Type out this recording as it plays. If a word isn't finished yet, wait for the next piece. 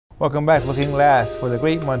Welcome back, Looking Glass, for the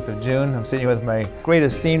great month of June. I'm sitting here with my great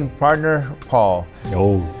esteemed partner, Paul.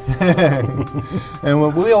 Oh.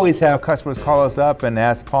 And we always have customers call us up and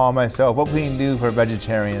ask Paul and myself what we can do for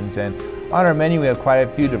vegetarians. And on our menu, we have quite a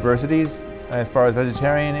few diversities as far as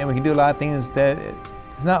vegetarian, and we can do a lot of things that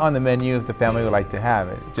it's not on the menu if the family would like to have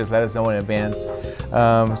it. Just let us know in advance.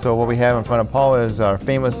 So what we have in front of Paul is our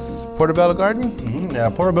famous portobello garden. Yeah,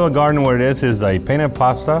 portobello garden, what it is a penne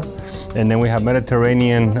pasta. And then we have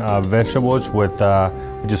Mediterranean vegetables with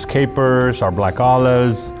just capers, our black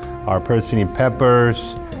olives, our Persian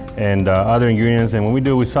peppers, and other ingredients. And what we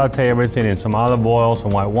do, we saute everything in some olive oil,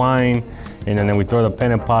 some white wine, and then we throw the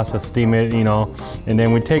penne pasta, steam it, you know. And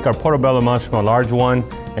then we take our portobello mushroom, a large one,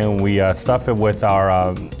 and we stuff it with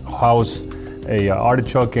our house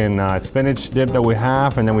artichoke and spinach dip that we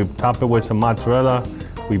have, and then we top it with some mozzarella.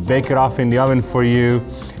 We bake it off in the oven for you,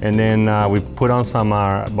 and then we put on some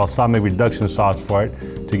balsamic reduction sauce for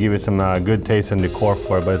it to give it some good taste and decor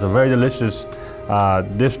for it. But it's a very delicious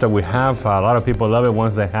dish that we have. A lot of people love it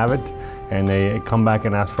once they have it, and they come back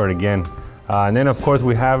and ask for it again. And then, of course,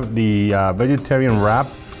 we have the vegetarian wrap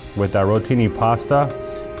with our rotini pasta,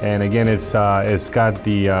 and again, it's got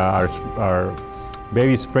the our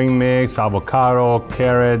baby spring mix, avocado,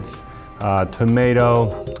 carrots,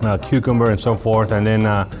 tomato, cucumber, and so forth, and then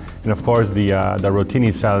and of course the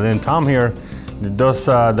rotini salad. And Tom here, those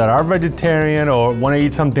that are vegetarian or want to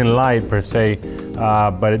eat something light per se,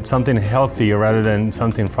 but it's something healthy rather than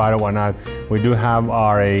something fried or whatnot, we do have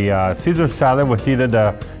our Caesar salad with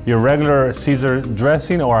either your regular Caesar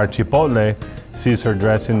dressing or our Chipotle Caesar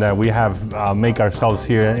dressing that we have make ourselves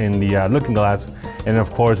here in the Looking Glass, and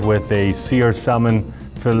of course with a seared salmon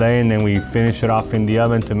fillet, and then we finish it off in the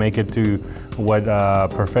oven to make it to what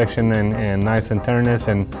perfection and nice and tenderness,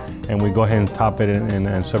 and we go ahead and top it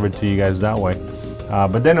and serve it to you guys that way.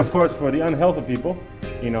 But then, of course, for the unhealthy people,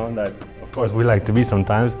 you know, that of course we like to be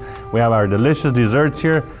sometimes, we have our delicious desserts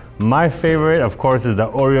here. My favorite, of course, is the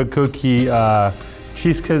Oreo cookie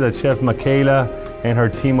cheesecake that Chef Michaela and her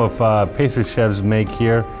team of pastry chefs make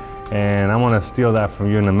here. And I want to steal that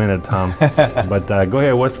from you in a minute, Tom. But go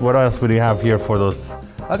ahead, what else would you have here for those?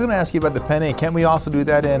 I was going to ask you about the penne. Can't we also do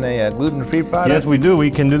that in a gluten-free product? Yes, we do. We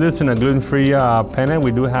can do this in a gluten-free penne.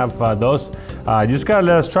 We do have those. You just got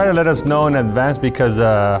to try to let us know in advance, because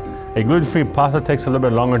a gluten-free pasta takes a little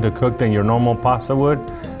bit longer to cook than your normal pasta would.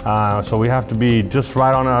 So we have to be just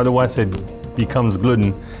right on it, otherwise it becomes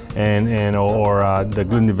gluten. Or the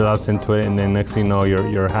gluten develops into it, and then next thing you know,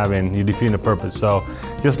 you're defeating the purpose. So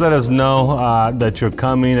just let us know that you're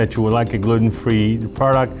coming, that you would like a gluten-free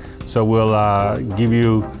product. So we'll give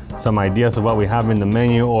you some ideas of what we have in the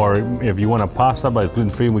menu, or if you want a pasta but it's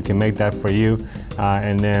gluten-free, we can make that for you.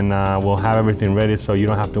 And then we'll have everything ready, so you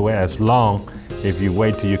don't have to wait as long if you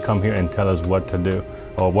wait till you come here and tell us what to do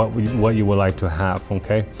or what you would like to have,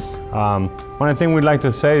 okay? One thing we'd like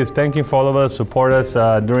to say is thank you for all of us support us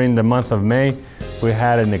during the month of May. We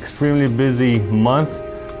had an extremely busy month.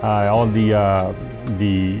 All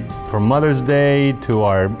from Mother's Day to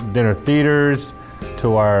our dinner theaters,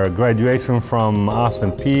 to our graduation from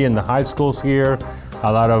Austin Peay and the high schools here.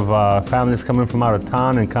 A lot of families coming from out of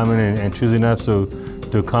town and coming and choosing us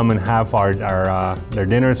to come and have their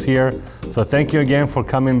dinners here. So thank you again for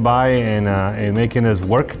coming by and making us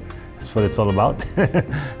work. That's what it's all about.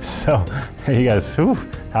 So you guys,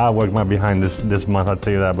 I worked my behind this month, I'll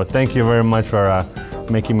tell you that. But thank you very much for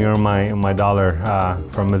making me earn my dollar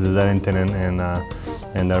from Mrs. Eddington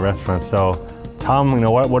and the restaurant. So Tom, you know,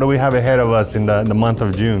 what do we have ahead of us in the month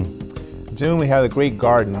of June? June, we have a great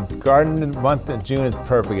garden. Garden month of June is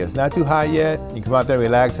perfect. It's not too hot yet. You come out there,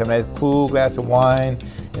 relax, have a nice cool glass of wine,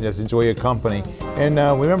 and just enjoy your company. And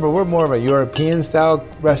remember, we're more of a European-style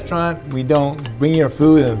restaurant. We don't bring your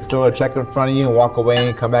food and throw a check in front of you and walk away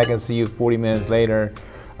and come back and see you 40 minutes later.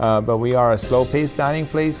 But we are a slow-paced dining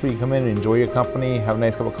place where you come in and enjoy your company, have a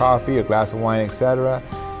nice cup of coffee, a glass of wine, etc.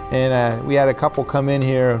 And we had a couple come in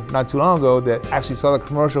here not too long ago that actually saw the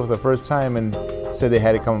commercial for the first time and said they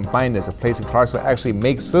had to come and find us. A place in Clarksville actually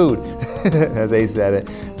makes food, as they said it.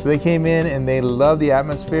 So they came in and they loved the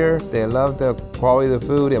atmosphere, they loved the quality of the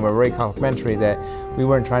food, and were very complimentary that we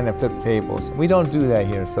weren't trying to flip tables. We don't do that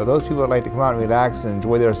here. So those people that like to come out and relax and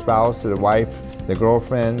enjoy their spouse, their wife, their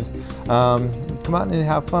girlfriends, come out and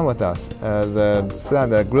have fun with us.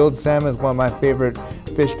 The grilled salmon is one of my favorite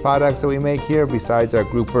fish products that we make here, besides our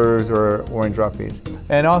groupers or orange roughies.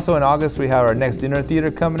 And also in August, we have our next dinner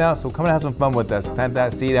theater coming out, so come and have some fun with us. Plant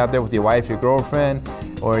that seed out there with your wife, your girlfriend,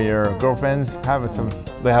 or your girlfriends.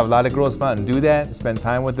 They have a lot of girls come out and do that, spend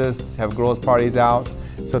time with us, have girls parties out.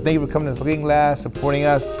 So thank you for coming to Looking Glass, supporting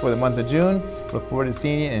us for the month of June. Look forward to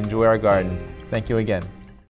seeing you and enjoy our garden. Thank you again.